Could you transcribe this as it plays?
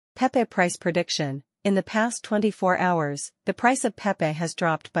Pepe price prediction. In the past 24 hours, the price of Pepe has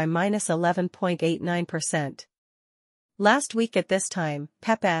dropped by minus 11.89%. Last week at this time,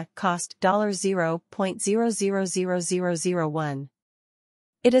 Pepe cost $0.000001.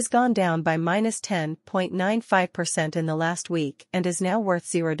 It has gone down by minus 10.95% in the last week and is now worth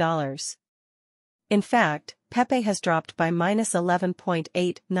 $0. In fact, Pepe has dropped by minus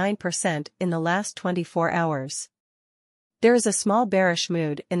 11.89% in the last 24 hours. There is a small bearish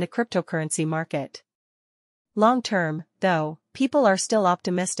mood in the cryptocurrency market. Long term, though, people are still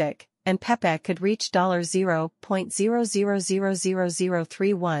optimistic, and Pepe could reach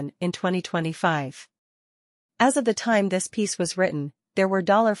 $0.000031 in 2025. As of the time this piece was written, there were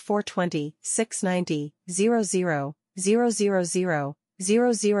 $420, $690, 00,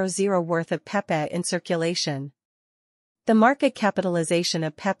 000 worth of Pepe in circulation. The market capitalization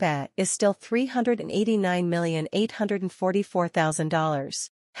of Pepe is still $389,844,000.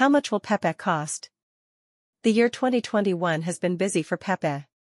 How much will Pepe cost? The year 2021 has been busy for Pepe.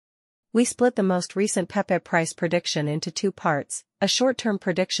 We split the most recent Pepe price prediction into two parts, a short-term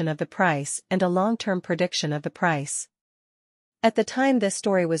prediction of the price and a long-term prediction of the price. At the time this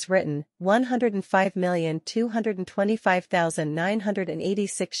story was written,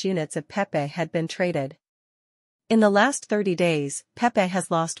 105,225,986 units of Pepe had been traded. In the last 30 days, Pepe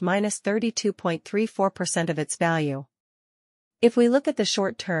has lost minus 32.34% of its value. If we look at the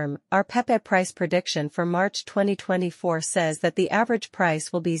short term, our Pepe price prediction for March 2024 says that the average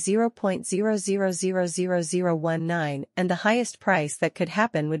price will be 0.000019 and the highest price that could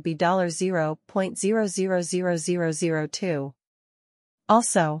happen would be $0.000002.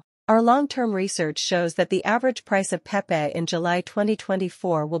 Also, our long-term research shows that the average price of Pepe in July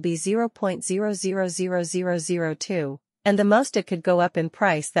 2024 will be 0.000002, and the most it could go up in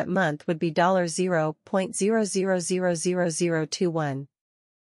price that month would be $0.000021.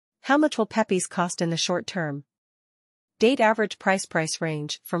 How much will Pepe's cost in the short term? Date average price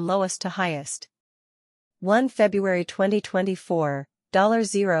range from lowest to highest. 1 February 2024,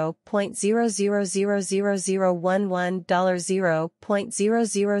 $0.000011,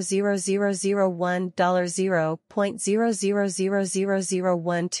 $0.000001,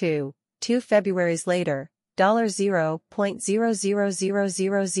 $0.000012, 2 Februaries later,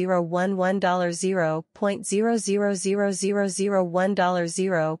 $0.000011,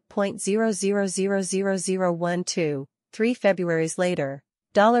 $0.000001, $0.000012, 3 Februaries later,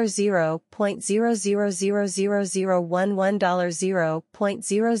 $0.000011, $0.000001,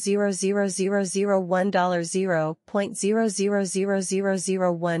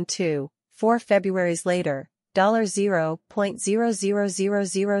 $0.000012, 4 Februaries later,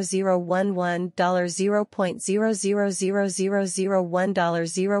 $0.000011,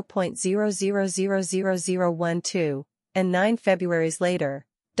 $0.000001, $0.000012, and 9 Februaries later,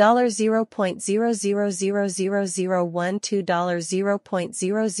 $0.000012,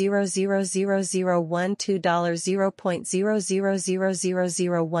 $0.000012,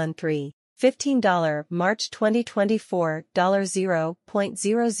 $0.000013. $15 March 2024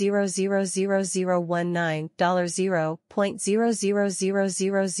 $0.000019,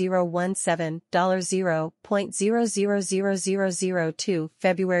 $0.000017, $0.000002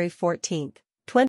 February 14th.